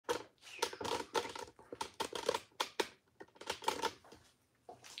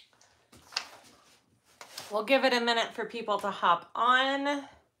we'll give it a minute for people to hop on,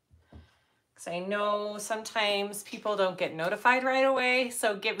 because I know sometimes people don't get notified right away.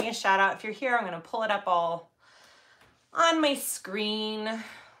 So give me a shout out if you're here. I'm going to pull it up all on my screen.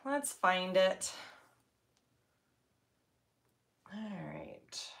 Let's find it. All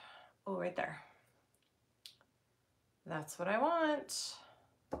right. Oh, right there. That's what I want.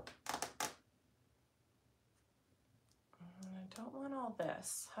 I don't want all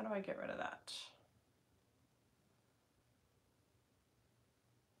this. How do I get rid of that?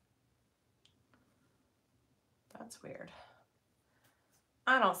 That's weird.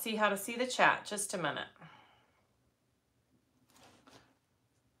 I don't see how to see the chat. Just a minute.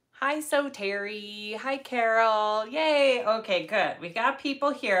 Hi, So Terry. Hi, Carol. Yay. Okay, good. We got people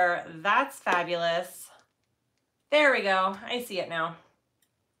here. That's fabulous. There we go. I see it now.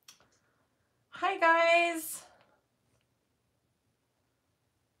 Hi, guys.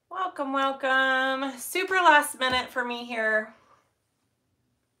 Welcome, welcome. Super last minute for me here,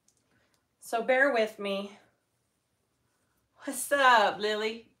 so bear with me. What's up,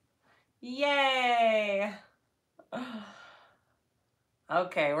 Lily? Yay.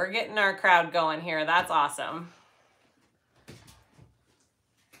 Okay, we're getting our crowd going here. That's awesome.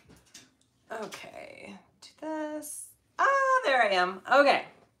 Okay, do this. Oh, there I am. Okay.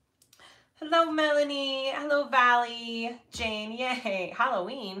 Hello, Melanie. Hello, Valley. Jane. Yay.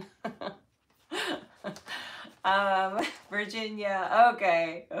 Halloween. Virginia.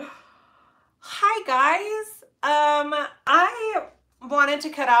 Okay. Hi, guys. I wanted to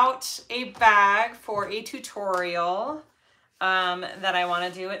cut out a bag for a tutorial that I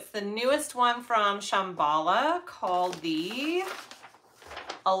want to do. It's the newest one from Shamballa called the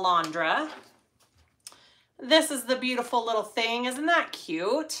Alondra. This is the beautiful little thing. Isn't that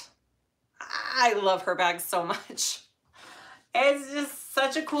cute? I love her bag so much. It's just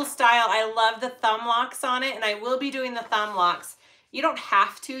such a cool style. I love the thumb locks on it, and I will be doing the thumb locks. You don't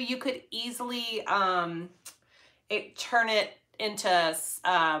have to. You could easily turn it into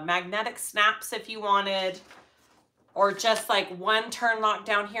magnetic snaps if you wanted, or just like one turn lock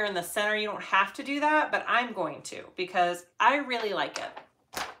down here in the center. You don't have to do that, but I'm going to because I really like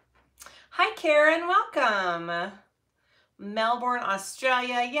it. Hi, Karen. Welcome. Melbourne,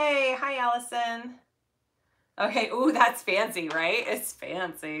 Australia. Yay. Hi, Allison. Okay. Ooh, that's fancy, right? It's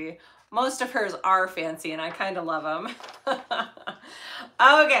fancy. Most of hers are fancy, and I kind of love them.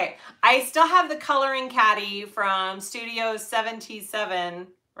 Okay. I still have the coloring caddy from Studio 77,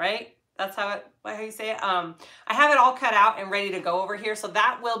 right? That's how you say it. I have it all cut out and ready to go over here. So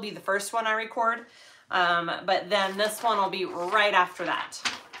that will be the first one I record. But then this one will be right after that.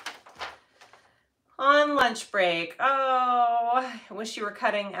 On lunch break. Oh, I wish you were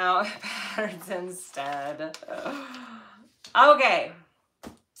cutting out patterns instead. Okay.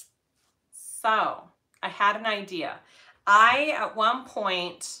 So I had an idea. I, at one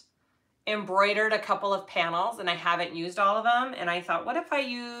point, embroidered a couple of panels, and I haven't used all of them. And I thought, what if I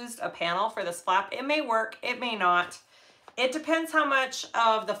used a panel for this flap? It may work, it may not. It depends how much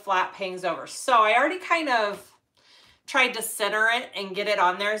of the flap hangs over. So I already kind of tried to center it and get it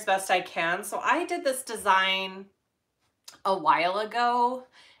on there as best I can. So I did this design a while ago,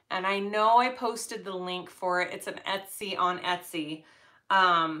 and I know I posted the link for it. It's an Etsy on Etsy.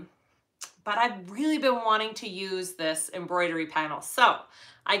 But I've really been wanting to use this embroidery panel. So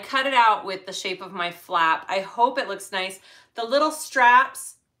I cut it out with the shape of my flap. I hope it looks nice. The little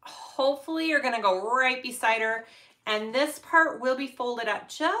straps hopefully are gonna go right beside her. And this part will be folded up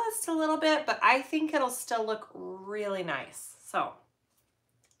just a little bit, but I think it'll still look really nice. So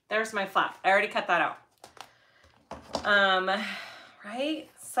there's my flap. I already cut that out. Right?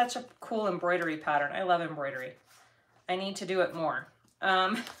 Such a cool embroidery pattern. I love embroidery. I need to do it more.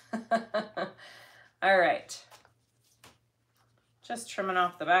 All right. Just trimming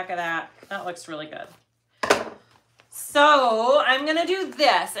off the back of that. That looks really good. So I'm gonna do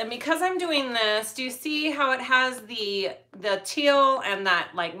this, and because I'm doing this, do you see how it has the teal and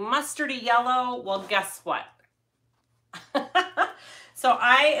that like mustardy yellow? Well, guess what? So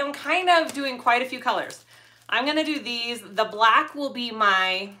I am kind of doing quite a few colors. I'm gonna do these. The black will be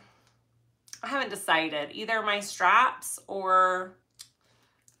my, I haven't decided, either my straps or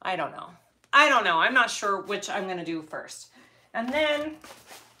I don't know. I'm not sure which I'm gonna do first. And then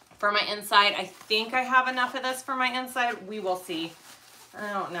for my inside, I think I have enough of this for my inside. We will see.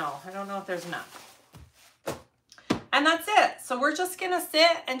 I don't know. I don't know if there's enough. And that's it. So we're just gonna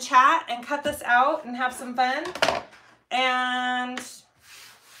sit and chat and cut this out and have some fun. And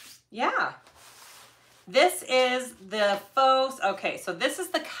yeah, this is the faux. Okay, so this is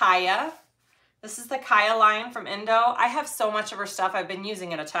the Kassiah. This is the Kassiah line from Indo. I have so much of her stuff. I've been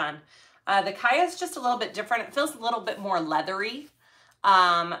using it a ton. The Kassiah is just a little bit different. It feels a little bit more leathery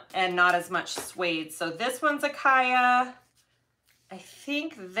and not as much suede. So this one's a Kassiah. I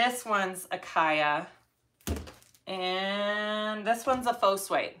think this one's a Kassiah. And this one's a faux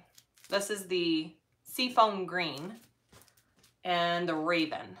suede. This is the seafoam green and the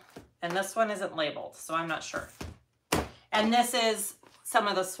raven. And this one isn't labeled, so I'm not sure. And this is some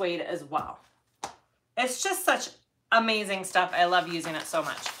of the suede as well. It's just such amazing stuff. I love using it so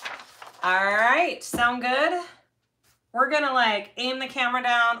much. All right, sound good? We're gonna like aim the camera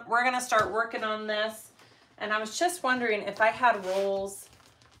down. We're gonna start working on this. And I was just wondering if I had rolls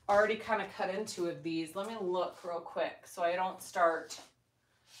already kind of cut into of these. Let me look real quick so I don't start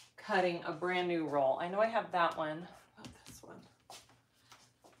cutting a brand new roll. I know I have that one. What about this one?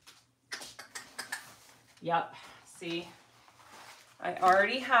 Yep, see? I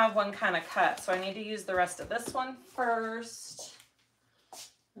already have one kind of cut, so I need to use the rest of this one first.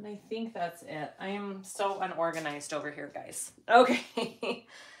 And I think that's it. I am so unorganized over here, guys. Okay.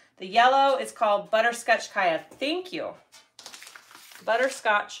 The yellow is called Butterscotch Kassiah. Thank you.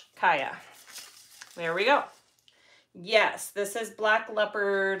 Butterscotch Kassiah. There we go. Yes, this is Black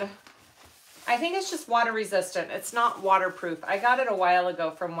Leopard. I think it's just water resistant. It's not waterproof. I got it a while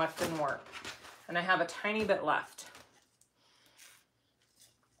ago from Wefton Warp, and I have a tiny bit left.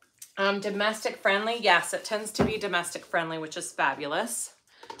 Domestic friendly. Yes, it tends to be domestic friendly, which is fabulous.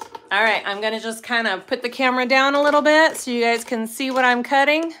 All right, I'm gonna just kind of put the camera down a little bit so you guys can see what I'm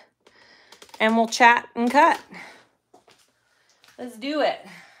cutting, and we'll chat and cut. Let's do it.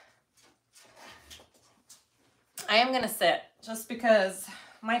 I am gonna sit just because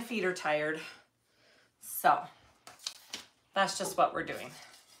my feet are tired. So that's just what we're doing.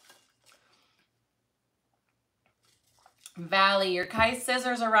 Valley, your Kai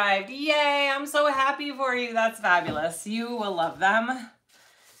scissors arrived. Yay, I'm so happy for you. That's fabulous. You will love them.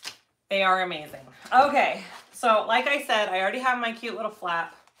 They are amazing. Okay, so like I said, I already have my cute little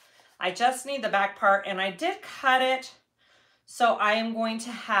flap. I just need the back part, and I did cut it. So I am going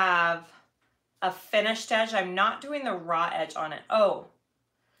to have a finished edge. I'm not doing the raw edge on it. Oh,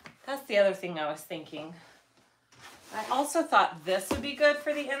 that's the other thing I was thinking. I also thought this would be good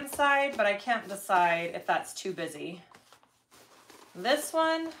for the inside, but I can't decide if that's too busy. This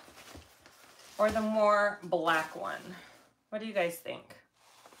one or the more black one? What do you guys think?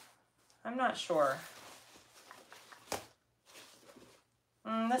 I'm not sure.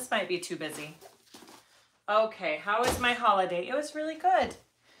 This might be too busy. Okay, how was my holiday? It was really good.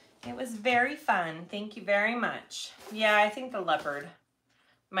 It was very fun. Thank you very much. Yeah, I think the leopard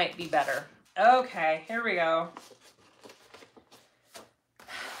might be better. Okay, here we go.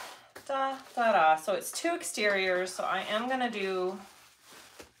 Da, da, da. So it's two exteriors, so I am gonna do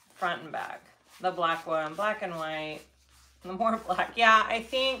front and back. The black one, black and white, the more black. Yeah, I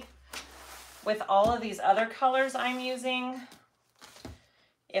think with all of these other colors I'm using,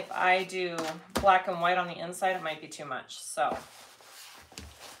 if I do black and white on the inside, it might be too much. So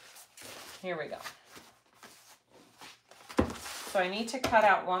here we go. So I need to cut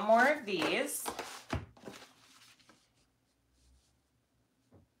out one more of these.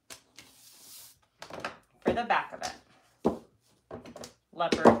 For the back of it.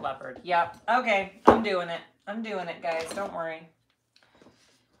 Leopard, leopard. Yep. Okay, I'm doing it. I'm doing it, guys. Don't worry.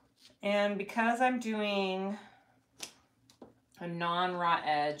 And because I'm doing a non-raw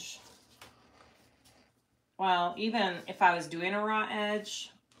edge, well, even if I was doing a raw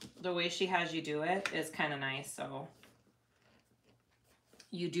edge, the way she has you do it is kind of nice. So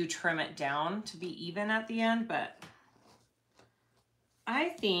you do trim it down to be even at the end, but I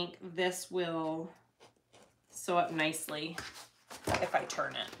think this will sew up nicely if I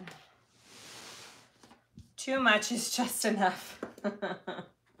turn it. Too much is just enough.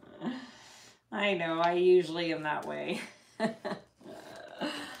 I know, I usually am that way.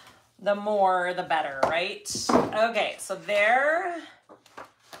 The more, the better, right? Okay, so there.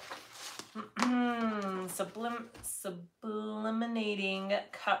 Subliminating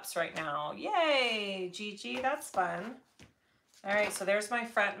cups right now. Yay, Gigi, that's fun. All right, so there's my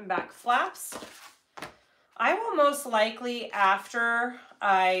front and back flaps. I will most likely, after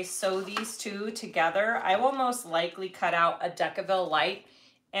I sew these two together, I will most likely cut out a Decaville light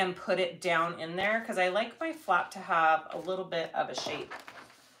and put it down in there because I like my flap to have a little bit of a shape.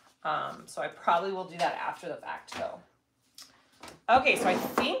 So I probably will do that after the fact though. Okay, so I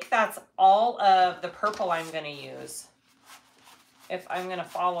think that's all of the purple I'm going to use. If I'm going to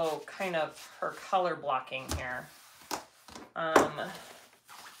follow kind of her color blocking here.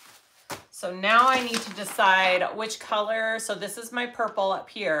 So now I need to decide which color. So this is my purple up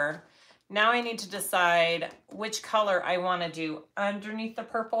here. Now I need to decide which color I want to do underneath the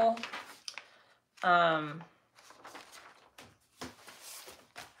purple. I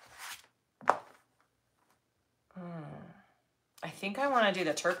think I want to do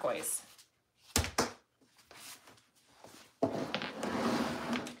the turquoise.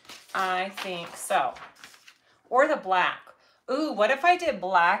 I think so. Or the black. Ooh, what if I did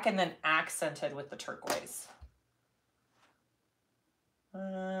black and then accented with the turquoise?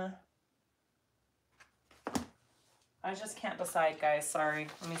 I just can't decide, guys. Sorry.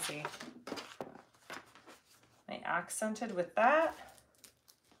 Let me see. I accented with that.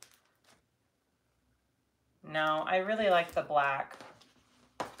 No, I really like the black.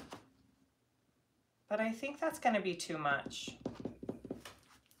 But I think that's going to be too much.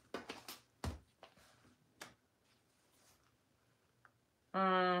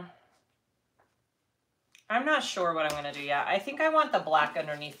 I'm not sure what I'm going to do yet. I think I want the black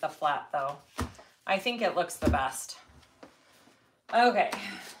underneath the flat, though. I think it looks the best. Okay.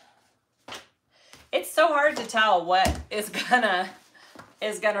 It's so hard to tell what is gonna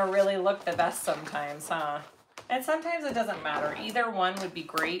really look the best sometimes, huh? And sometimes it doesn't matter. Either one would be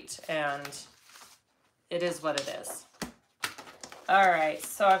great, and it is what it is. All right,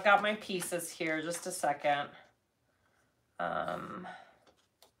 so I've got my pieces here. Just a second.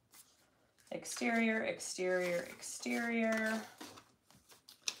 Exterior, exterior, exterior.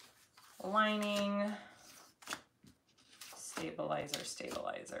 Lining. Stabilizer,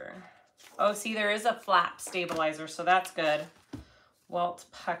 stabilizer. Oh, see, there is a flap stabilizer, so that's good. Welt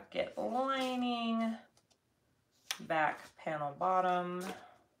pocket lining. Back panel bottom.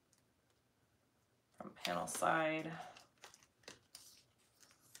 From panel side.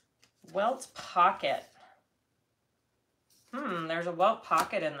 Welt pocket. There's a welt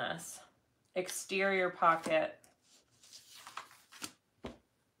pocket in this. Exterior pocket.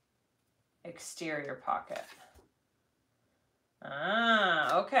 Exterior pocket.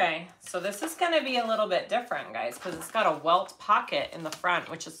 Ah, okay. So this is going to be a little bit different, guys, because it's got a welt pocket in the front,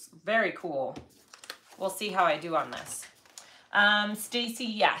 which is very cool. We'll see how I do on this. Stacy,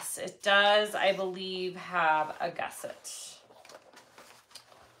 yes, it does, I believe, have a gusset.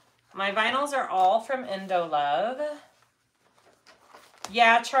 My vinyls are all from Indolove.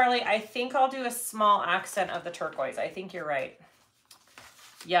 Yeah, Charlie, I think I'll do a small accent of the turquoise. I think you're right.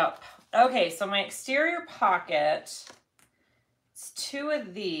 Yep. Okay, so my exterior pocket, it's 2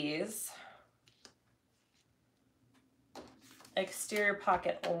 of these. Exterior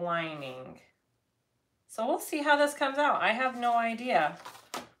pocket lining. So we'll see how this comes out. I have no idea.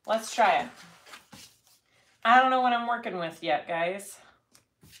 Let's try it. I don't know what I'm working with yet, guys.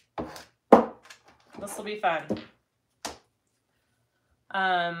 This will be fun.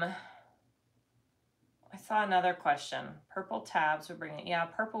 I saw another question. Purple tabs would bring it. Yeah,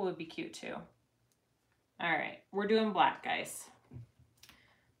 purple would be cute too. All right, we're doing black, guys.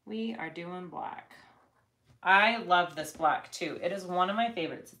 We are doing black. I love this black too. It is one of my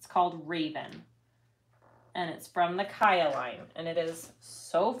favorites. It's called Raven. And it's from the Kassiah line. And it is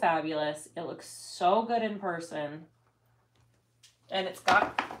so fabulous. It looks so good in person. And it's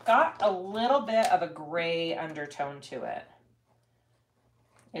got a little bit of a gray undertone to it.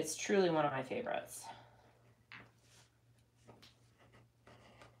 It's truly one of my favorites.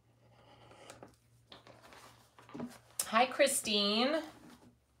 Hi, Christine.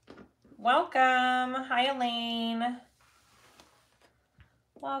 Welcome. Hi, Elaine.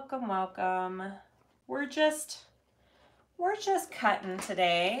 Welcome, welcome. We're just cutting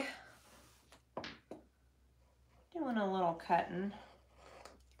today. Doing a little cutting.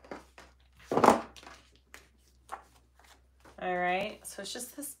 All right, so it's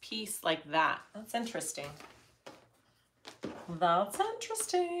just this piece like that. That's interesting. That's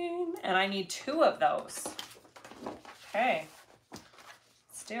interesting. And I need 2 of those. Okay,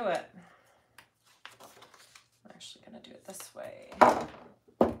 let's do it. I'm actually gonna do it this way.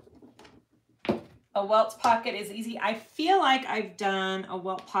 A welt pocket is easy. I feel like I've done a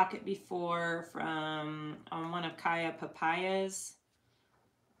welt pocket before from one of Kassiah Papaya's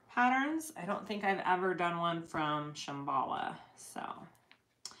patterns. I don't think I've ever done one from Shamballa. So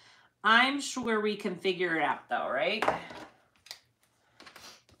I'm sure we can figure it out though, right?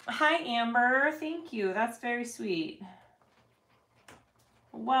 Hi, Amber. Thank you. That's very sweet.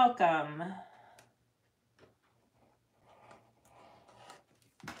 Welcome.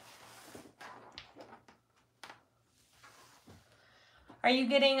 Are you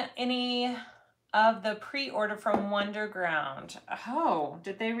getting any of the pre-order from Wonderground? Oh,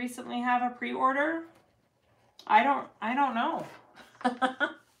 did they recently have a pre-order? I don't know.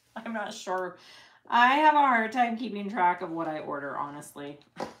 I'm not sure. I have a hard time keeping track of what I order, honestly.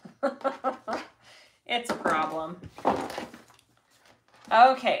 It's a problem.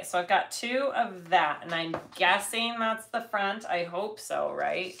 Okay, so I've got 2 of that, and I'm guessing that's the front. I hope so,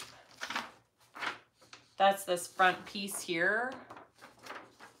 right? That's this front piece here.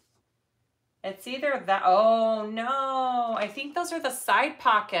 It's either that, oh no, I think those are the side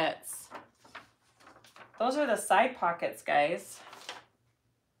pockets. Those are the side pockets, guys.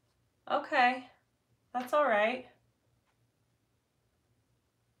 Okay, that's all right.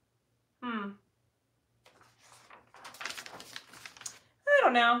 I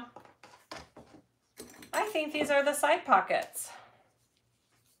don't know. I think these are the side pockets.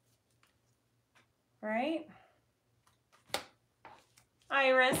 Right?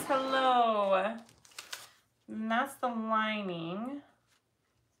 Iris, hello. And that's the lining.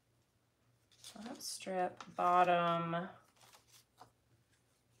 Top strip, bottom.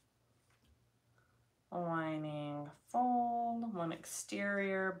 Lining, fold, one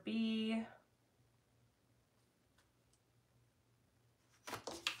exterior, B.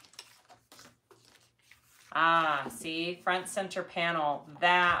 Ah, see, front center panel,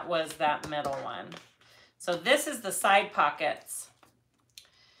 that was that middle one. So this is the side pockets.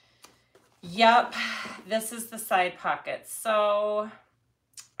 Yep, this is the side pockets. So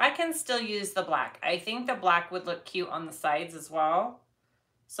I can still use the black. I think the black would look cute on the sides as well.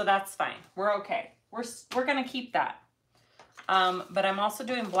 So that's fine, we're okay. We're gonna keep that. But I'm also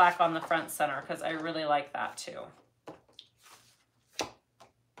doing black on the front center because I really like that too.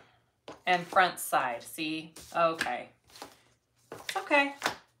 And front side, see? Okay. Okay,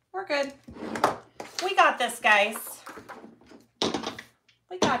 we're good. We got this, guys.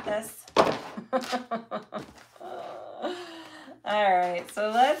 We got this. All right, so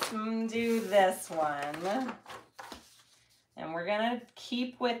let's do this one. And we're gonna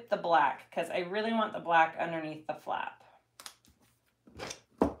keep with the black because I really want the black underneath the flap.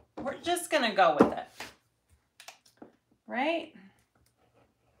 We're just gonna go with it, right?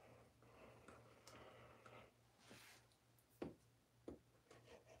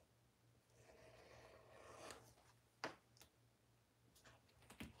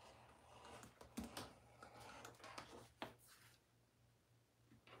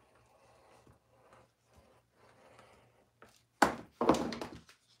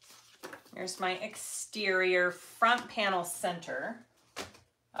 Here's my exterior front panel center.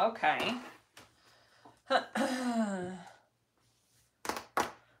 Okay.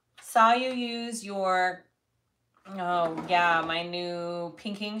 Saw you use your, oh yeah, my new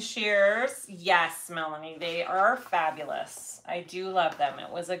pinking shears. Yes, Melanie, they are fabulous. I do love them. It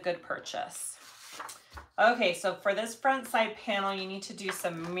was a good purchase. Okay, so for this front side panel, you need to do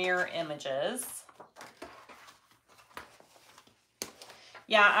some mirror images.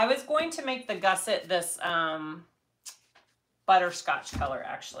 Yeah, I was going to make the gusset this butterscotch color,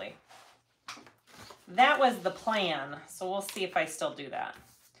 actually. That was the plan, so we'll see if I still do that.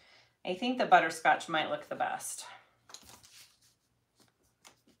 I think the butterscotch might look the best.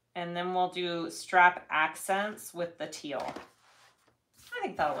 And then we'll do strap accents with the teal. I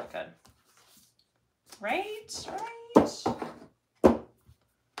think that'll look good. Right, right.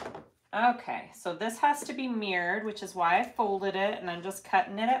 Okay, so this has to be mirrored, which is why I folded it, and I'm just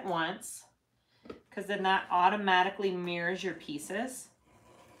cutting it at once, because then that automatically mirrors your pieces,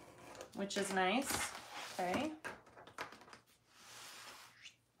 which is nice. Okay.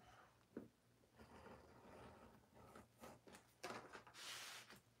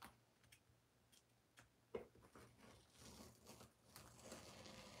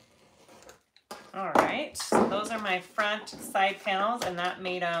 All right, so those are my front side panels, and that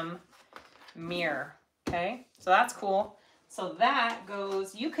made them mirror. Okay, so that's cool. So that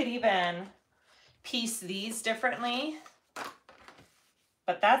goes, you could even piece these differently,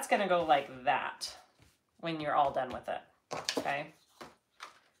 but that's gonna go like that when you're all done with it. Okay,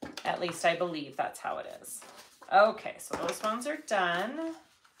 at least I believe that's how it is. Okay, so those ones are done.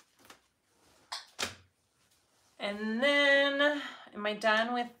 And then, am I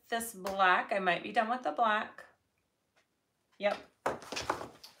done with this black? I might be done with the black. Yep.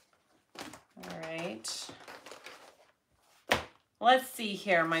 All right. Let's see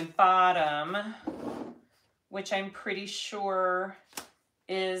here, my bottom, which I'm pretty sure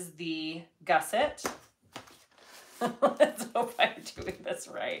is the gusset. Let's hope I'm doing this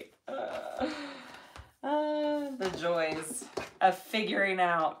right. The joys of figuring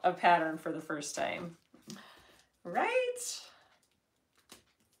out a pattern for the first time. Right?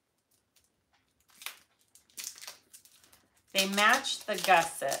 They match the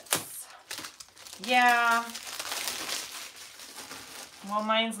gussets. Yeah. Well,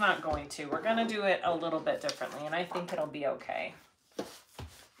 mine's not going to. We're going to do it a little bit differently, and I think it'll be okay.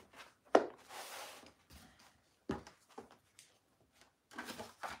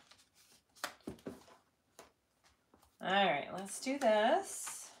 All right, let's do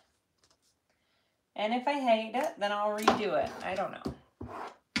this. And if I hate it, then I'll redo it. I don't know.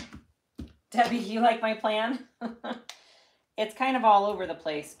 Debbie, you like my plan? It's kind of all over the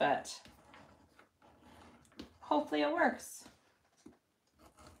place, but hopefully it works.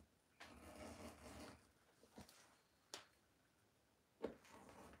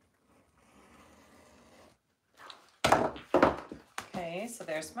 Okay, so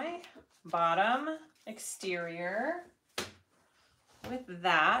there's my bottom exterior with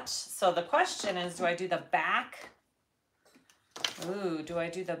that. So the question is, do I do the back? Ooh, do I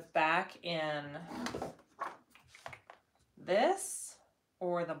do the back in this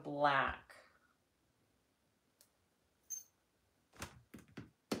or the black?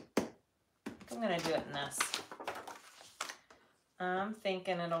 I'm gonna do it in this. I'm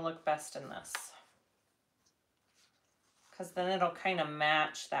thinking it'll look best in this, because then it'll kind of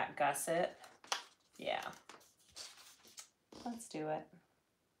match that gusset. Yeah, let's do it.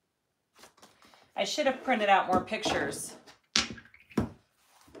 I should have printed out more pictures.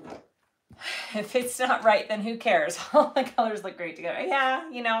 If it's not right, then who cares? All the colors look great together.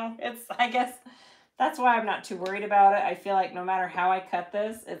 Yeah, you know, I guess that's why I'm not too worried about it. I feel like no matter how I cut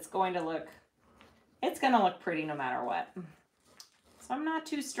this, it's going to look pretty no matter what. So I'm not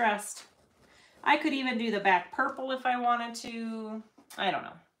too stressed. I could even do the back purple if I wanted to. I don't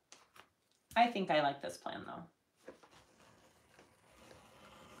know. I think I like this plan though.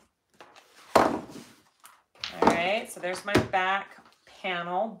 All right, so there's my back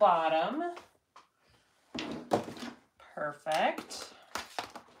panel bottom. Perfect.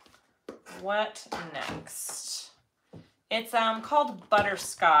 What next? It's called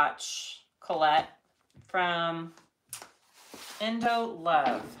Butterscotch Colette from Indo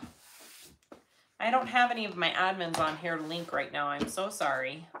Love. I don't have any of my admins on here to link right now. I'm so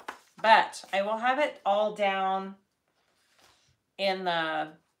sorry. But I will have it all down in the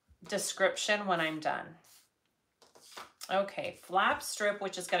description when I'm done. Okay, flap strip,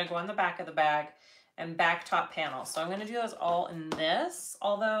 which is going to go on the back of the bag, and back top panel. So I'm going to do those all in this,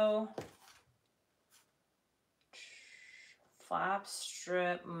 although flap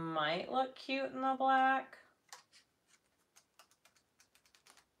strip might look cute in the black,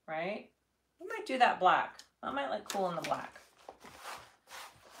 right? I might do that black. That might look cool in the black.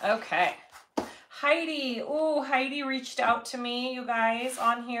 Okay. Heidi. Ooh, Heidi reached out to me, you guys,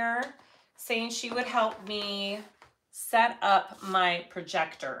 on here, saying she would help me set up my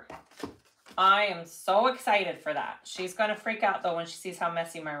projector. I am so excited for that. She's going to freak out, though, when she sees how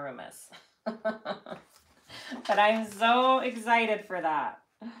messy my room is. But I'm so excited for that.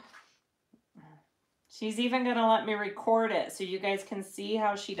 She's even going to let me record it so you guys can see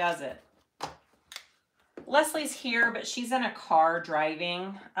how she does it. Leslie's here, but she's in a car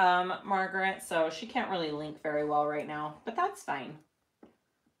driving, Margaret, so she can't really link very well right now, but that's fine.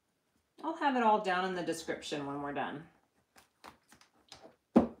 I'll have it all down in the description when we're done.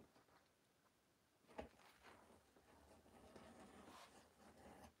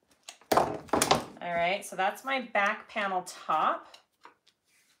 All right, so that's my back panel top.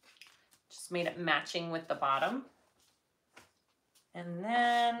 Just made it matching with the bottom. And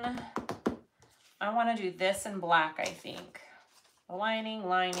then I want to do this in black, I think. Lining,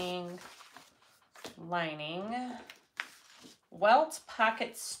 lining, lining. Welt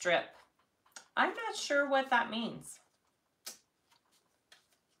pocket strip. I'm not sure what that means.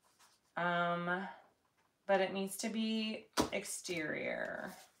 But it needs to be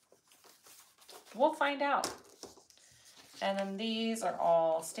exterior. We'll find out. And then these are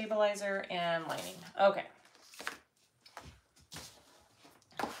all stabilizer and lining. Okay.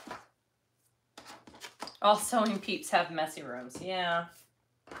 All sewing peeps have messy rooms. Yeah,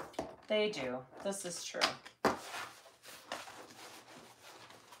 they do. This is true.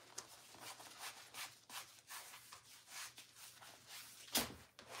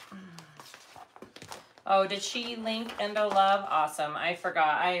 Oh, did she link Indo Love? Awesome. I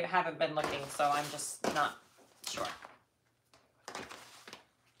forgot. I haven't been looking, so I'm just not sure.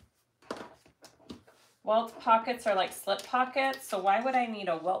 Welt pockets are like slip pockets, so why would I need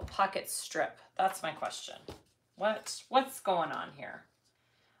a welt pocket strip? That's my question. What's going on here?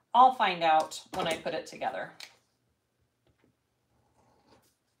 I'll find out when I put it together.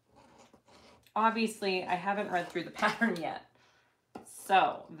 Obviously, I haven't read through the pattern yet.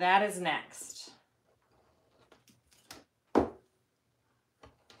 So that is next.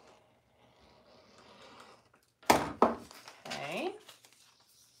 Okay.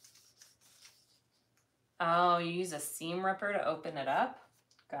 Oh, you use a seam ripper to open it up?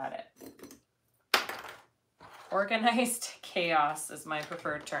 Got it. Organized chaos is my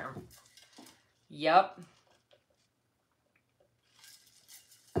preferred term. Yep.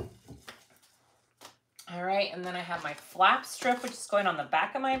 All right, and then I have my flap strip, which is going on the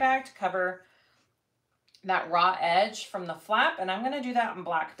back of my bag to cover that raw edge from the flap. And I'm gonna do that in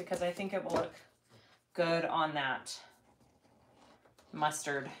black because I think it will look good on that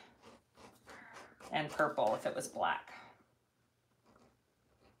mustard and purple if it was black.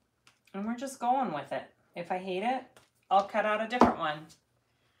 And we're just going with it. If I hate it, I'll cut out a different one.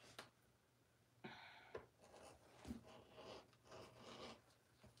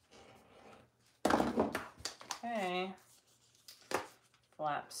 Okay,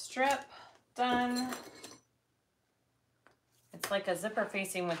 flap strip, done. It's like a zipper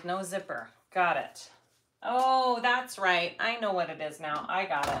facing with no zipper. Got it. Oh, that's right. I know what it is now. I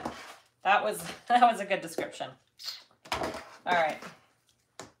got it. That was a good description. All right.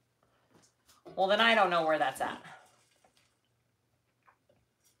 Well, then I don't know where that's at.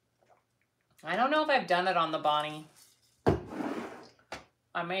 I don't know if I've done it on the Bonnie.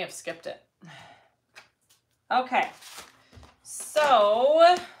 I may have skipped it. Okay,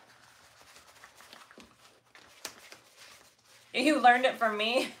 so you learned it from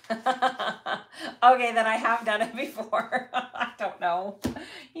me? Okay, then I have done it before. I don't know.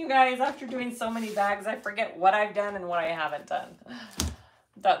 You guys, after doing so many bags, I forget what I've done and what I haven't done.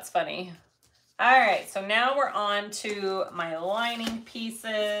 That's funny. All right, so now we're on to my lining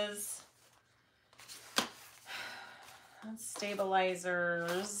pieces.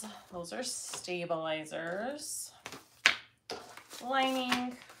 Stabilizers. Those are stabilizers.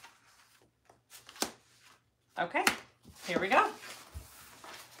 Lining. Okay, here we go.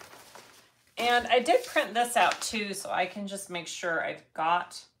 And I did print this out too, so I can just make sure I've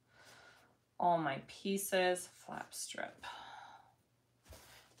got all my pieces. Flap strip.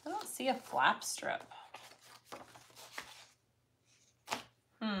 I don't see a flap strip.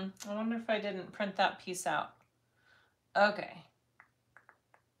 I wonder if I didn't print that piece out. Okay.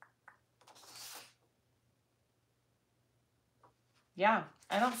 Yeah,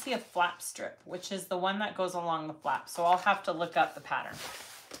 I don't see a flap strip, which is the one that goes along the flap. So I'll have to look up the pattern.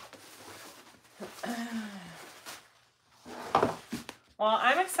 Well,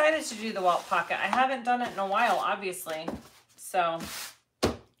 I'm excited to do the welt pocket. I haven't done it in a while, obviously. So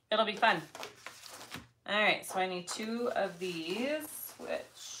it'll be fun. All right, so I need 2 of these, which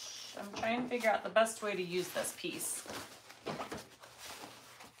I'm trying to figure out the best way to use this piece.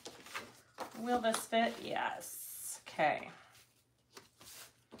 Will this fit? Yes. Okay.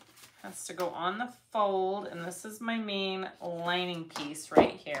 Has to go on the fold, and this is my main lining piece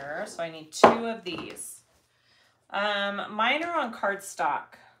right here. So I need 2 of these. Mine are on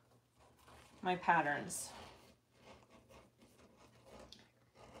cardstock, my patterns.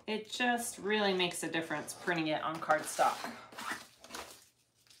 It just really makes a difference printing it on cardstock.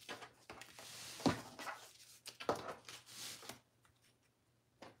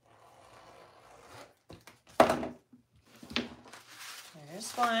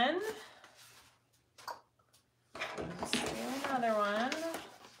 There's one. Let's do another one.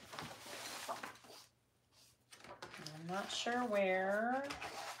 I'm not sure where.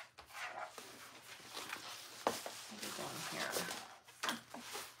 What are we doing here?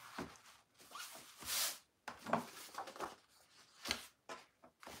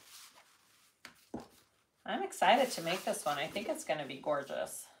 I'm excited to make this one. I think it's going to be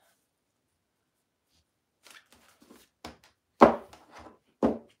gorgeous.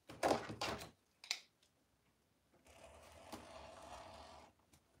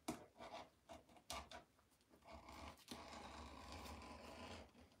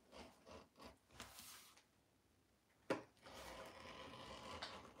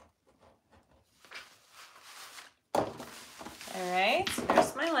 All right, so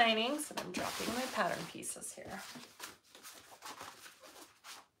there's my linings, and I'm dropping my pattern pieces here.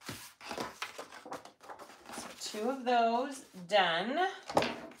 So 2 of those done.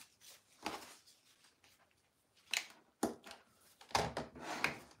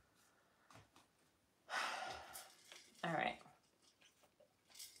 All right.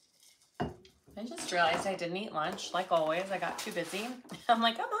 I just realized I didn't eat lunch, like always. I got too busy. I'm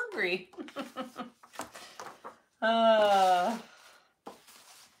like, I'm hungry.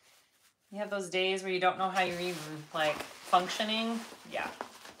 You have those days where you don't know how you're even like functioning. Yeah,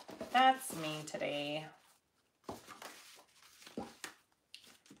 that's me today.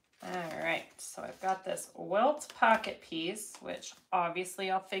 All right, so I've got this welt pocket piece, which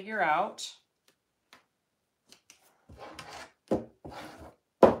obviously I'll figure out.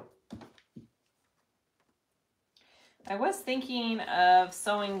 I was thinking of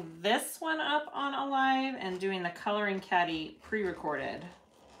sewing this one up on Alive and doing the coloring caddy pre-recorded.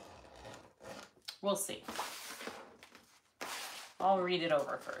 We'll see. I'll read it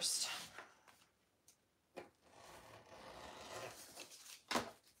over first.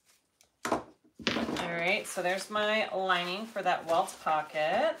 right, so there's my lining for that welt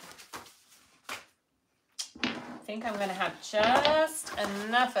pocket. I think I'm gonna have just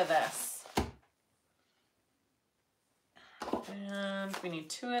enough of this. And we need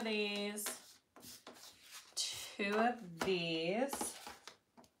 2 of these, 2 of these,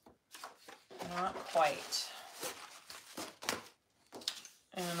 not quite,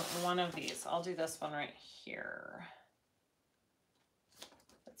 and 1 of these. I'll do this one right here.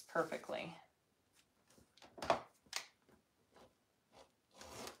 That's perfectly.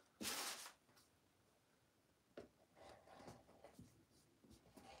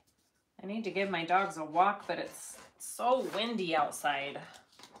 I need to give my dogs a walk, but it's so windy outside.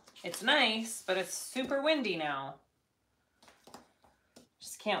 It's nice, but it's super windy now.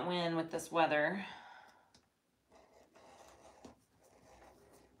 Just can't win with this weather.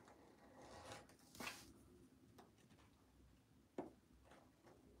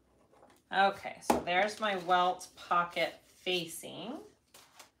 Okay, so there's my welt pocket facing.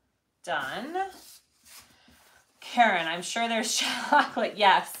 Done. Karen, I'm sure there's chocolate.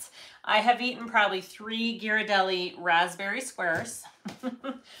 Yes. I have eaten probably 3 Ghirardelli raspberry squares.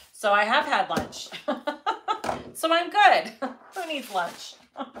 So I have had lunch. So I'm good. Who needs lunch?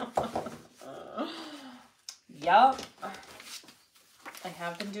 Yup. I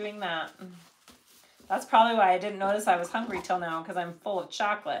have been doing that. That's probably why I didn't notice I was hungry till now, because I'm full of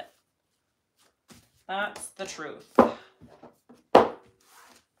chocolate. That's the truth. All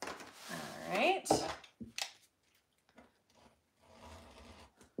right.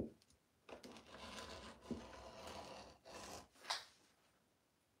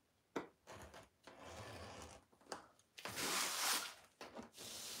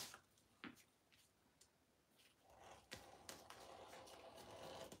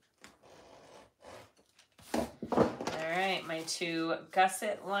 My 2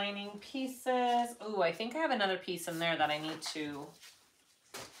 gusset lining pieces. Oh, I think I have another piece in there that I need to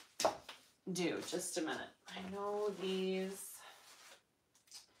do. Just a minute. I know these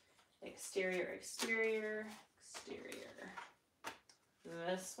exterior, exterior, exterior.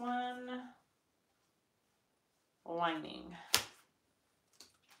 This one, lining.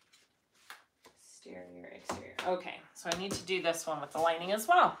 Exterior, exterior. Okay, so I need to do this one with the lining as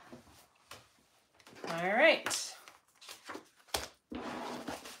well. All right.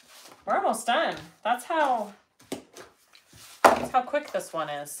 We're almost done. That's how quick this one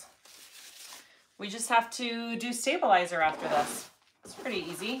is. We just have to do stabilizer after this. It's pretty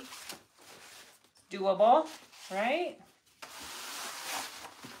easy. Doable, right?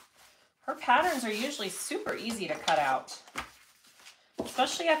 Her patterns are usually super easy to cut out,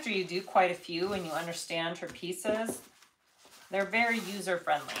 especially after you do quite a few and you understand her pieces. They're very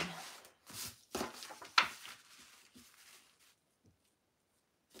user-friendly.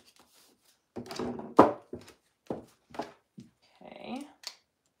 Okay.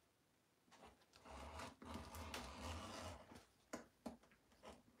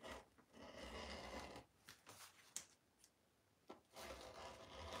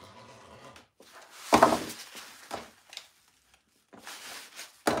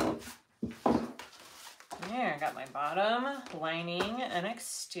 There, I got my bottom, lining, and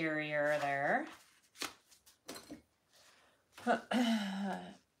exterior there.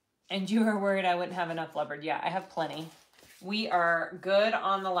 And you were worried I wouldn't have enough leopard. Yeah, I have plenty. We are good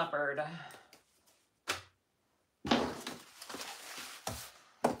on the leopard.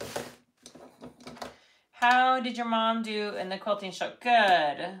 How did your mom do in the quilting show?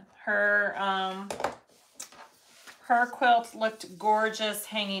 Good. Her quilt looked gorgeous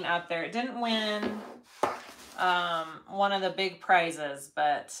hanging up there. It didn't win one of the big prizes,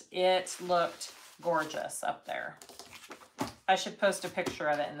 but it looked gorgeous up there. I should post a picture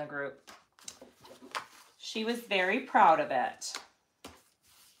of it in the group. She was very proud of it.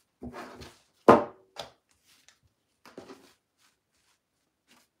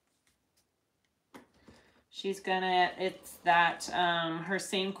 She's gonna, it's that, her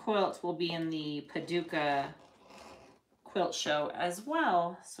same quilt will be in the Paducah quilt show as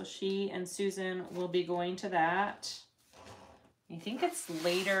well. So she and Susan will be going to that. I think it's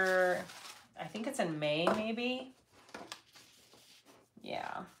later, I think it's in May maybe.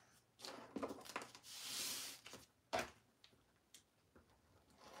 Yeah.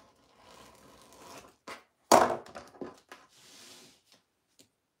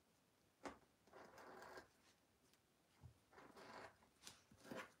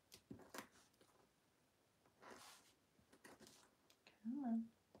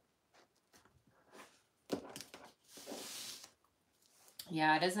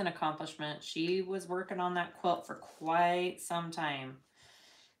 Yeah, it is an accomplishment. She was working on that quilt for quite some time,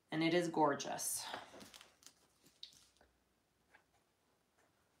 and it is gorgeous.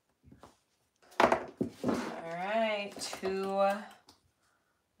 All right, 2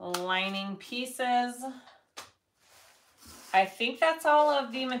 lining pieces. I think that's all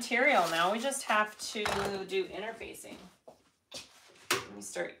of the material. Now we just have to do interfacing. Let me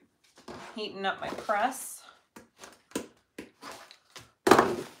start heating up my press.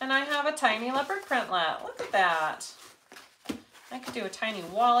 And I have a tiny leopard printlet. Look at that. I could do a tiny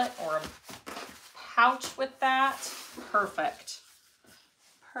wallet or a pouch with that. Perfect.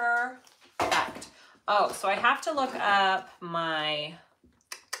 Perfect. Oh, so I have to look up my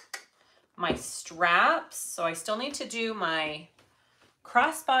straps. So I still need to do my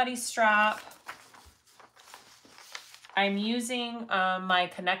crossbody strap. I'm using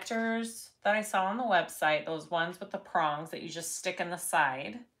my connectors that I saw on the website, those ones with the prongs that you just stick in the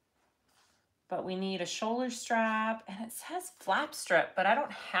side. But we need a shoulder strap, and it says flap strip, but I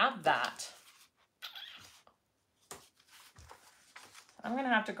don't have that. I'm gonna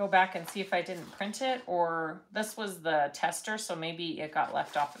have to go back and see if I didn't print it, or this was the tester, so maybe it got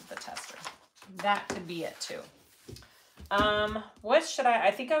left off of the tester. That could be it too. What should I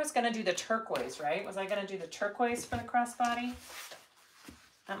think I was gonna do the turquoise, right? Was I gonna do the turquoise for the crossbody?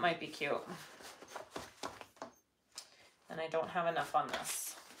 That might be cute. And I don't have enough on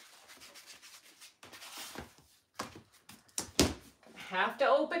this. Have to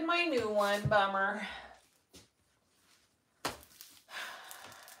open my new one, bummer.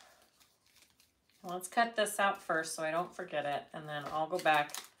 Let's cut this out first so I don't forget it, and then I'll go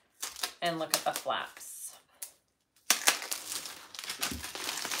back and look at the flaps.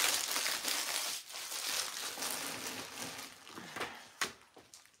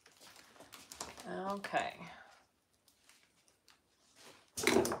 Okay.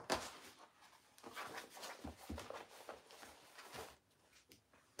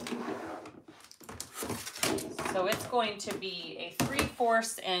 So it's going to be a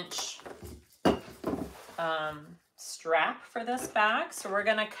 3/4 inch strap for this bag. So we're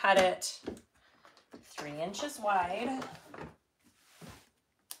going to cut it 3 inches wide.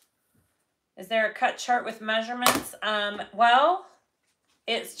 Is there a cut chart with measurements? Well,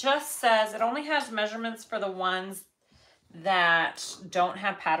 it just says it only has measurements for the ones that don't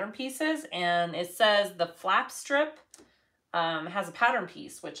have pattern pieces, and it says the flap strip has a pattern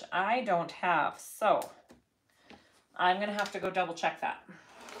piece, which I don't have, so I'm gonna have to go double check that.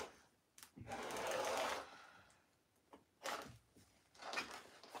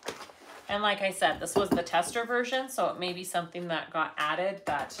 And like I said, this was the tester version, so it may be something that got added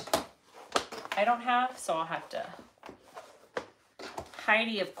that I don't have, so I'll have to.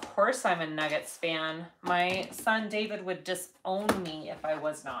 Heidi, of course I'm a Nuggets fan. My son David would disown me if I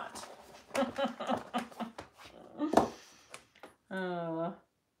was not. Oh.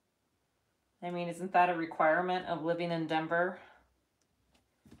 I mean, isn't that a requirement of living in Denver?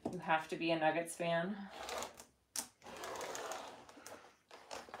 You have to be a Nuggets fan.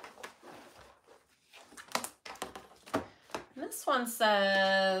 This one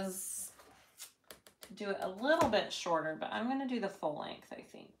says to do it a little bit shorter, but I'm going to do the full length, I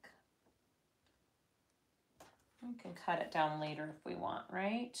think. We can cut it down later if we want,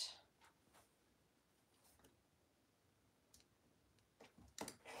 right?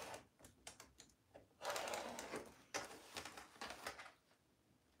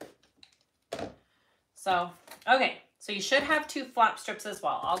 So, okay, so you should have 2 flap strips as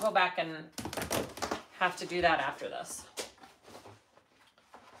well. I'll go back and have to do that after this.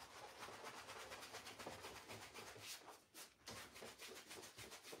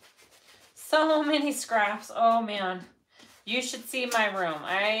 So many scraps. Oh man, you should see my room.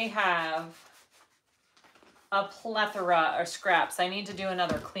 I have a plethora of scraps. I need to do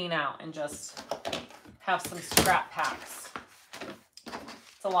another clean out and just have some scrap packs.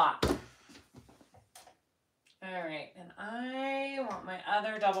 It's a lot. All right, and I want my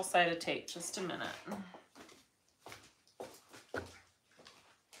other double-sided tape. Just a minute.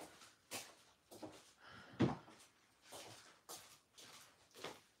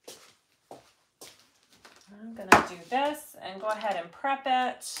 I'm gonna do this and go ahead and prep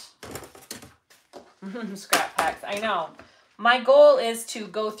it. Scrap packs, I know. My goal is to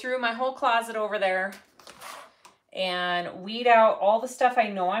go through my whole closet over there and weed out all the stuff I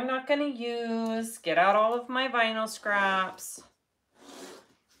know I'm not gonna use, get out all of my vinyl scraps.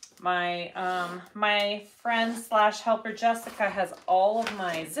 My my friend slash helper Jessica has all of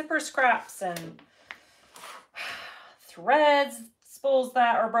my zipper scraps and threads, spools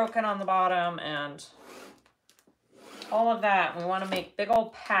that are broken on the bottom, and all of that. We want to make big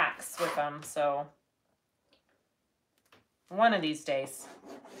old packs with them, so one of these days.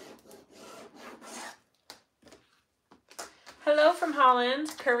 Hello from Holland,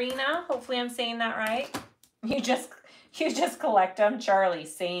 Karina. Hopefully I'm saying that right. You just collect them, Charlie.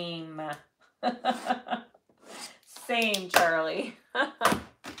 Same. Same, Charlie.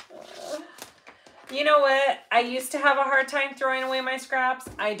 You know what? I used to have a hard time throwing away my scraps.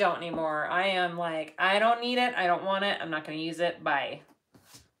 I don't anymore. I am like, I don't need it. I don't want it. I'm not going to use it. Bye.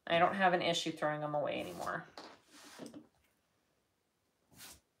 I don't have an issue throwing them away anymore.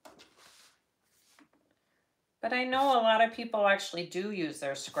 But I know a lot of people actually do use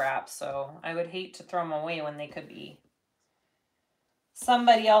their scraps, so I would hate to throw them away when they could be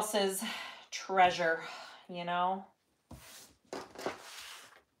somebody else's treasure, you know?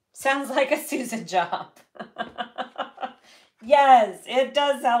 Sounds like a Susan job. Yes, it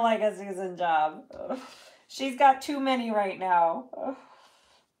does sound like a Susan job. She's got too many right now.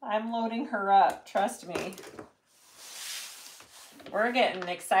 I'm loading her up, trust me. We're getting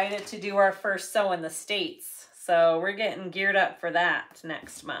excited to do our first sew in the States. So we're getting geared up for that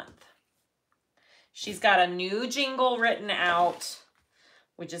next month. She's got a new jingle written out.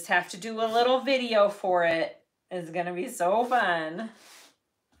 We just have to do a little video for it. It's going to be so fun.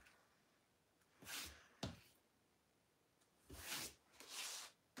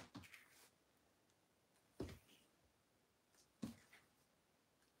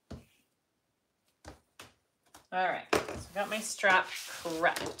 All right, so I got my strap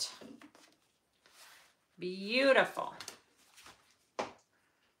correct. Beautiful.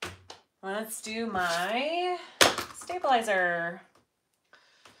 Let's do my stabilizer.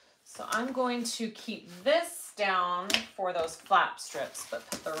 So I'm going to keep this down for those flap strips, but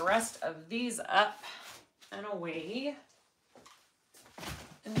put the rest of these up and away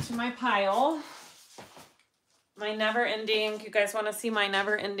into my pile. My never-ending, you guys want to see my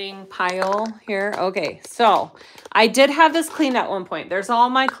never-ending pile here? Okay, so I did have this cleaned at one point. There's all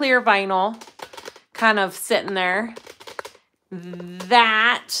my clear vinyl kind of sitting there.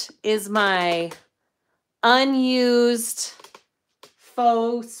 That is my unused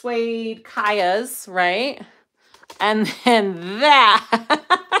faux suede Kassiahs, right? And then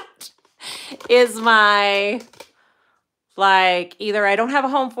that is my, like, either I don't have a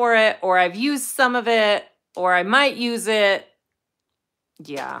home for it, or I've used some of it, or I might use it.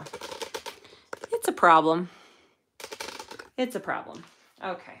 Yeah, it's a problem. It's a problem.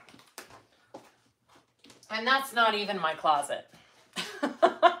 Okay. And that's not even my closet.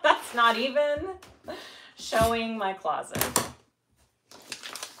 That's not even showing my closet.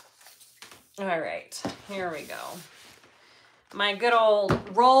 All right, here we go. My good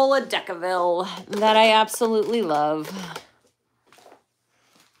old roll of Decaville that I absolutely love.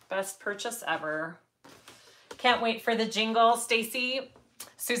 Best purchase ever. Can't wait for the jingle, Stacy.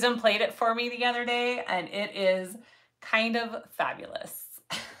 Susan played it for me the other day, and it is kind of fabulous.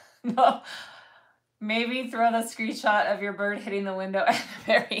 Maybe throw the screenshot of your bird hitting the window at the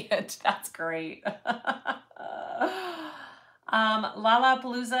very end. That's great.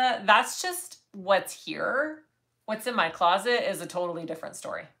 Lollapalooza, that's just what's here. What's in my closet is a totally different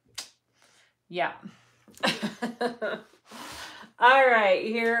story. Yeah. All right,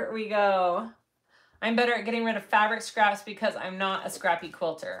 here we go. I'm better at getting rid of fabric scraps because I'm not a scrappy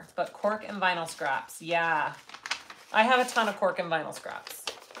quilter, but cork and vinyl scraps. Yeah, I have a ton of cork and vinyl scraps.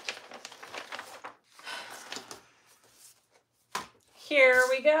 Here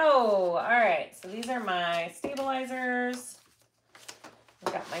we go. All right, so these are my stabilizers.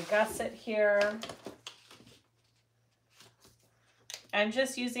 I've got my gusset here. I'm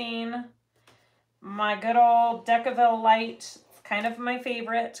just using my good old Decaville Light. It's kind of my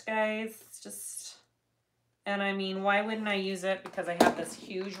favorite, guys. It's just, and I mean, why wouldn't I use it? Because I have this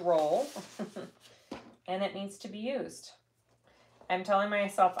huge roll and it needs to be used. I'm telling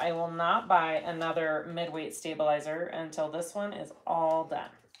myself I will not buy another mid-weight stabilizer until this one is all done.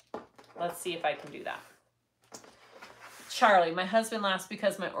 Let's see if I can do that. Charlie, my husband laughs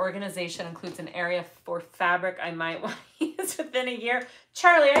because my organization includes an area for fabric I might want to use within a year.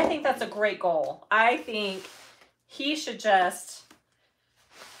 Charlie, I think that's a great goal. I think he should just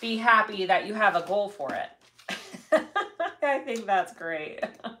be happy that you have a goal for it. I think that's great.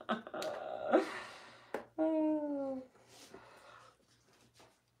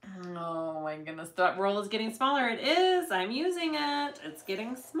 Oh my goodness, that roll is getting smaller. It is. I'm using it. It's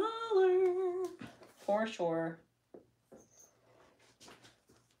getting smaller for sure.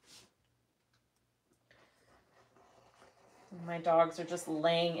 My dogs are just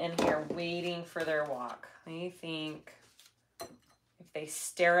laying in here waiting for their walk. They think if they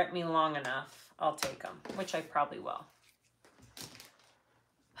stare at me long enough, I'll take them, which I probably will.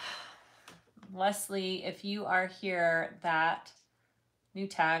 Leslie, if you are here, that New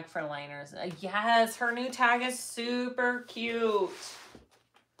tag for liners. Yes, her new tag is super cute.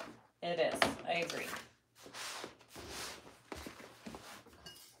 It is. I agree.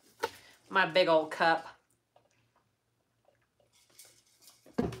 My big old cup.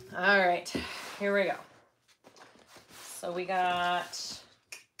 All right, here we go. So we got,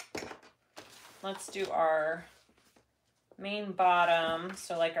 let's do our main bottom.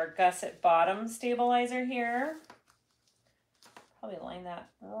 So like our gusset bottom stabilizer here. Probably line that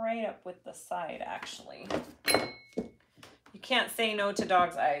right up with the side, actually. You can't say no to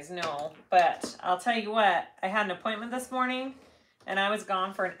dog's eyes, no. But I'll tell you what, I had an appointment this morning and I was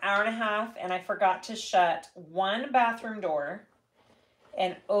gone for an hour and a half and I forgot to shut one bathroom door.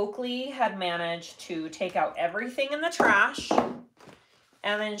 And Oakley had managed to take out everything in the trash.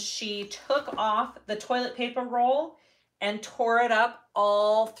 And then she took off the toilet paper roll and tore it up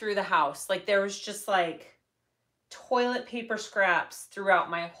all through the house. Like there was just like toilet paper scraps throughout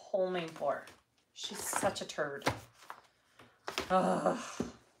my whole main floor. She's such a turd. Ugh.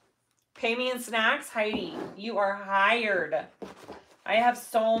 Pay me in snacks, Heidi. You are hired. I have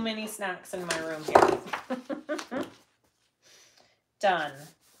so many snacks in my room here. Done.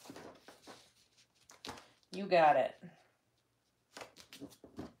 You got it.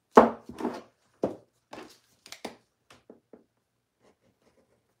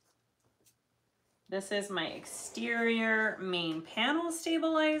 This is my exterior main panel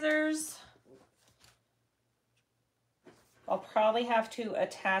stabilizers. I'll probably have to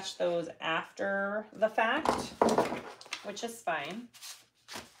attach those after the fact, which is fine,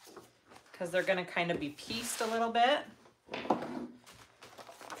 because they're going to kind of be pieced a little bit.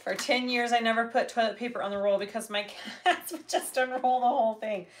 For 10 years, I never put toilet paper on the roll because my cats would just unroll the whole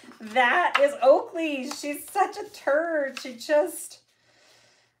thing. That is Oakley. She's such a turd. She just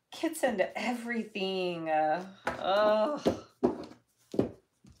gets into everything.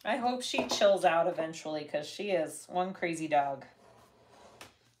 I hope she chills out eventually because she is one crazy dog.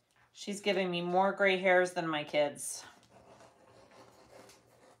 She's giving me more gray hairs than my kids.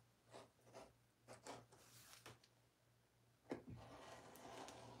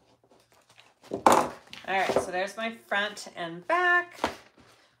 All right, so there's my front and back,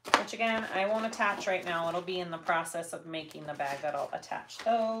 which again, I won't attach right now. It'll be in the process of making the bag that I'll attach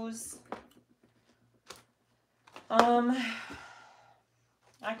those.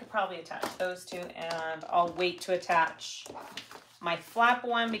 I could probably attach those two, and I'll wait to attach my flap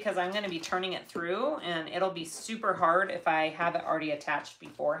one because I'm going to be turning it through, and it'll be super hard if I have it already attached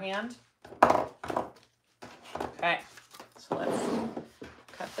beforehand. Okay, so let's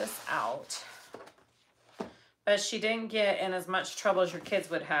cut this out. But she didn't get in as much trouble as your kids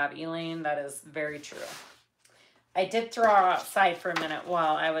would have, Elaine. That is very true. I did throw her outside for a minute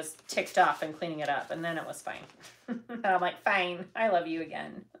while I was ticked off and cleaning it up, and then it was fine. And I'm like, fine, I love you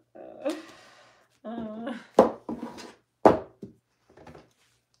again.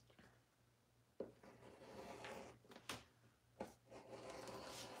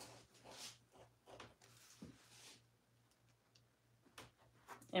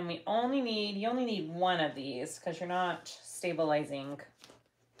 And you only need one of these because you're not stabilizing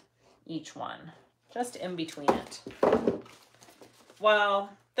each one, just in between it. Well,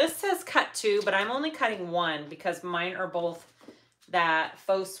 this says cut 2, but I'm only cutting 1 because mine are both that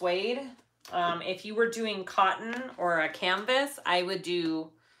faux suede. If you were doing cotton or a canvas, I would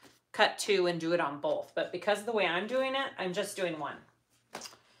do cut 2 and do it on both. But because of the way I'm doing it, I'm just doing 1. Does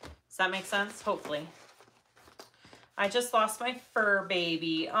that make sense? Hopefully. I just lost my fur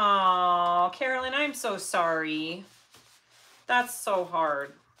baby. Oh, Carolyn, I'm so sorry. That's so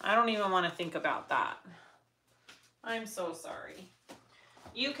hard. I don't even want to think about that. I'm so sorry.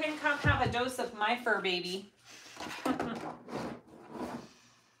 You can come have a dose of my fur baby.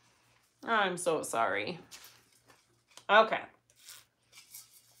 I'm so sorry. Okay.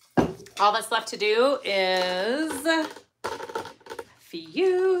 All that's left to do is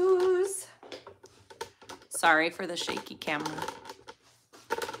fuse. Sorry for the shaky camera.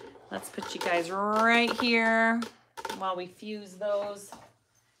 Let's put you guys right here while we fuse those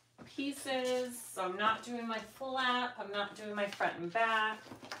pieces. So I'm not doing my flap, I'm not doing my front and back,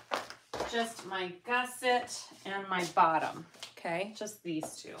 just my gusset and my bottom. Okay, just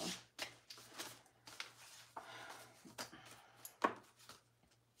these two.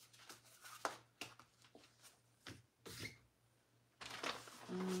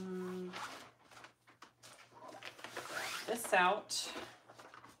 This out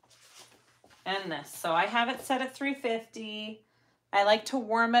and this. So I have it set at 350. I like to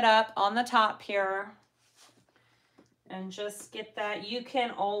warm it up on the top here and just get that. You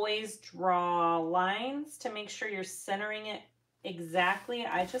can always draw lines to make sure you're centering it exactly.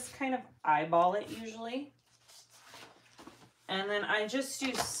 I just kind of eyeball it usually. And then I just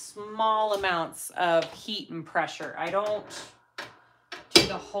do small amounts of heat and pressure. I don't do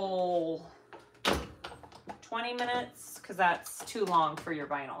the whole 20 minutes because that's too long for your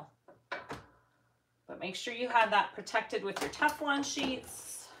vinyl. But make sure you have that protected with your Teflon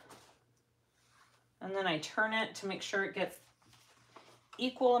sheets. And then I turn it to make sure it gets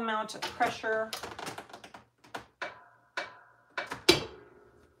equal amount of pressure.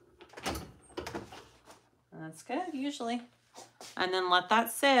 And that's good usually. And then let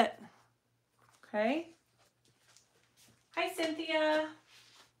that sit. Okay. Hi, Cynthia.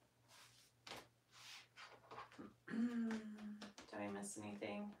 Did I miss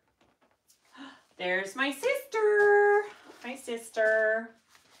anything? There's my sister. My sister.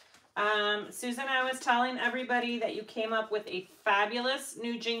 Susan, I was telling everybody that you came up with a fabulous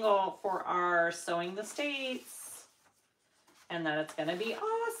new jingle for our Sewing the States. And that it's going to be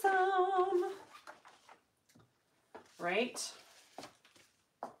awesome. Right?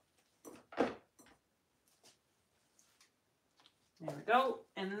 There we go.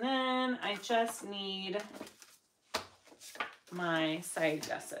 And then I just need my side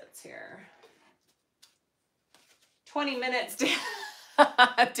gussets here. 20 minutes. Did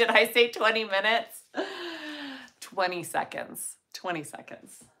I say 20 minutes? 20 seconds. 20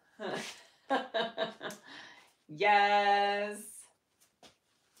 seconds. Yes.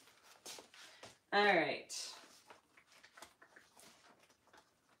 All right.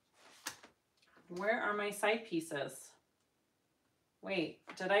 Where are my side pieces? Wait,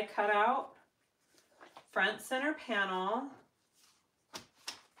 did I cut out front center panel?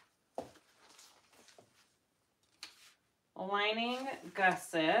 Lining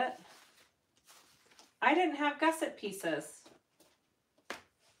gusset. I didn't have gusset pieces.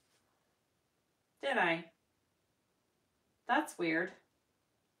 Did I? That's weird.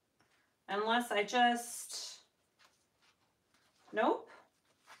 Unless I just... Nope.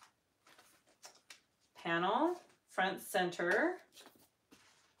 Panel, front center.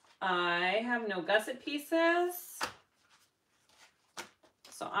 I have no gusset pieces.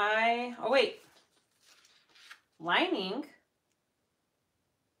 So oh wait. Lining.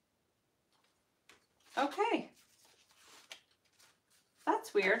 Okay.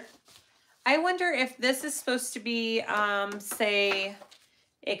 That's weird. I wonder if this is supposed to be, say,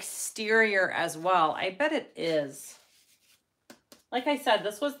 exterior as well. I bet it is. Like I said,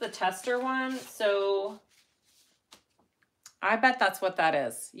 this was the tester one, so I bet that's what that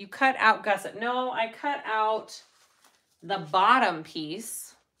is. You cut out gusset. No, I cut out the bottom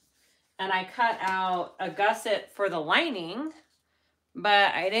piece, and I cut out a gusset for the lining,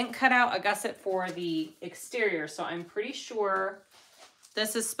 but I didn't cut out a gusset for the exterior, so I'm pretty sure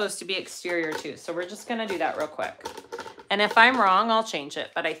this is supposed to be exterior too. So we're just gonna do that real quick. And if I'm wrong, I'll change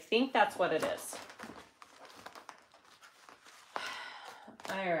it, but I think that's what it is.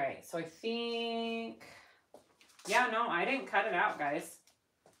 All right, so I think, yeah, no, I didn't cut it out, guys.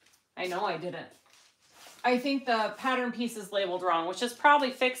 I know I didn't. I think the pattern piece is labeled wrong, which is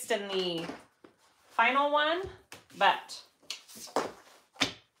probably fixed in the final one, but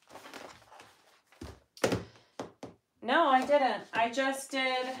no, I didn't. I just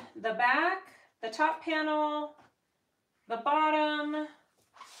did the back, the top panel, the bottom,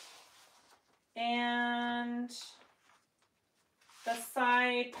 and the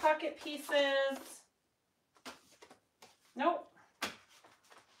side pocket pieces. Nope.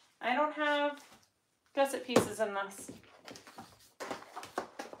 I don't have gusset pieces in this.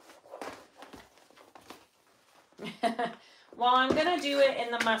 Well, I'm going to do it in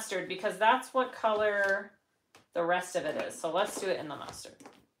the mustard because that's what color the rest of it is. So let's do it in the mustard.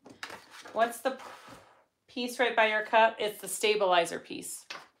 What's the piece right by your cup? It's the stabilizer piece.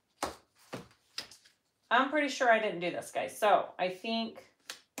 I'm pretty sure I didn't do this, guys. So I think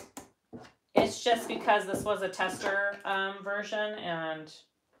it's just because this was a tester version and...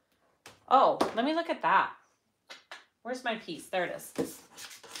 Oh, let me look at that. Where's my piece? There it is.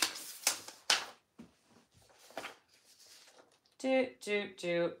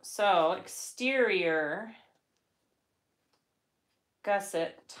 So exterior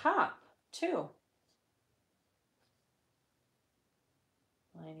gusset top too.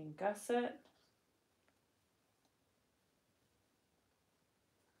 Lining gusset.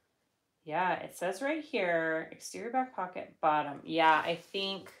 Yeah, it says right here, exterior back pocket, bottom. Yeah, I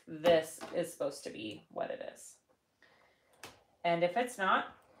think this is supposed to be what it is. And if it's not,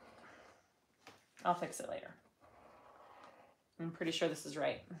 I'll fix it later. I'm pretty sure this is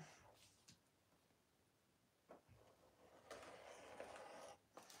right.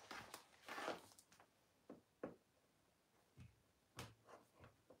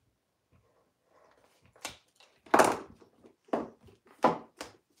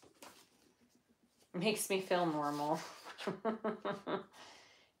 makes me feel normal.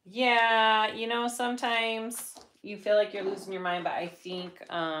 Yeah, you know, sometimes you feel like you're losing your mind, but I think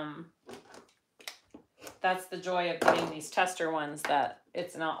that's the joy of getting these tester ones, that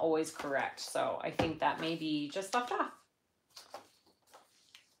it's not always correct. So I think that may be just left off.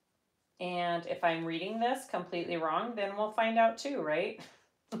 And if I'm reading this completely wrong, then we'll find out too, right?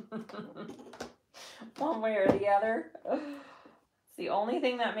 One way or the other. It's the only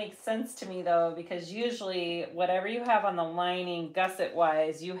thing that makes sense to me though, because usually whatever you have on the lining gusset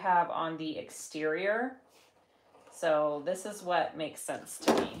wise, you have on the exterior. So this is what makes sense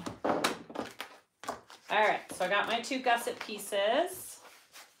to me. All right, so I got my 2 gusset pieces.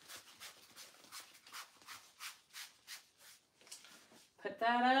 Put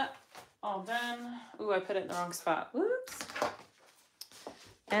that up, all done. Ooh, I put it in the wrong spot. Whoops.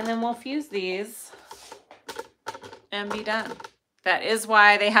 And then we'll fuse these and be done. That is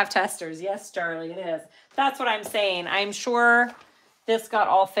why they have testers. Yes, Charlie, it is. That's what I'm saying. I'm sure this got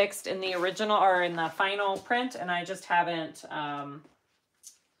all fixed in the original or in the final print, and I just haven't,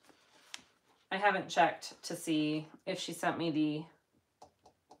 I haven't checked to see if she sent me the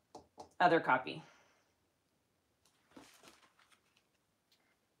other copy.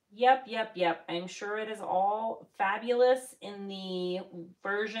 Yep. I'm sure it is all fabulous in the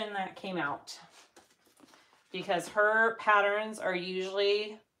version that came out, because her patterns are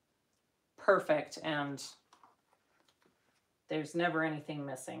usually perfect and there's never anything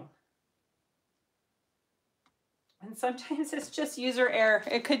missing. And sometimes it's just user error.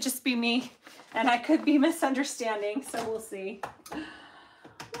 It could just be me, and I could be misunderstanding, so we'll see.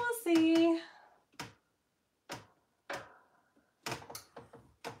 We'll see.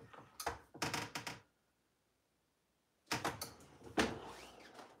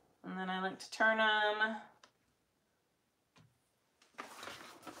 And then I like to turn them.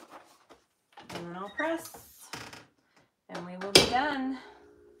 And then I'll press. And we will be done.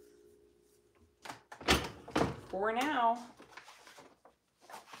 For now.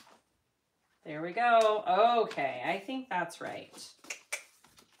 There we go. Okay, I think that's right.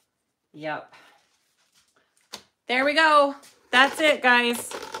 Yep. There we go. That's it, guys.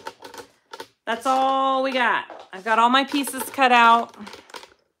 That's all we got. I've got all my pieces cut out.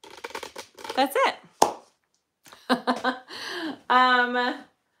 That's it.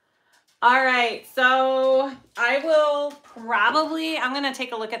 All right, so I will probably, I'm going to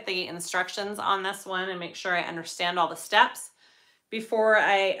take a look at the instructions on this one and make sure I understand all the steps before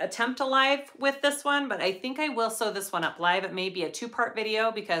I attempt a live with this one, but I think I will sew this one up live. It may be a 2-part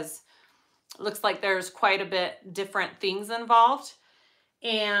video because it looks like there's quite a bit different things involved.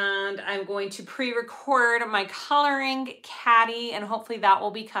 And I'm going to pre-record my coloring caddy, and hopefully that will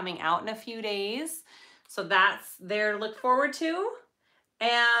be coming out in a few days. So that's there to look forward to.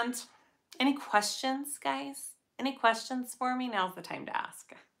 And any questions, guys? Any questions for me? Now's the time to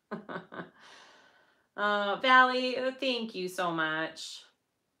ask. Valley, oh, thank you so much.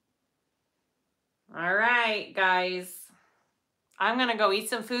 All right, guys. I'm going to go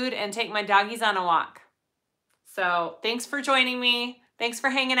eat some food and take my doggies on a walk. So thanks for joining me. Thanks for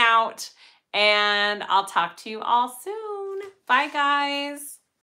hanging out. And I'll talk to you all soon. Bye, guys.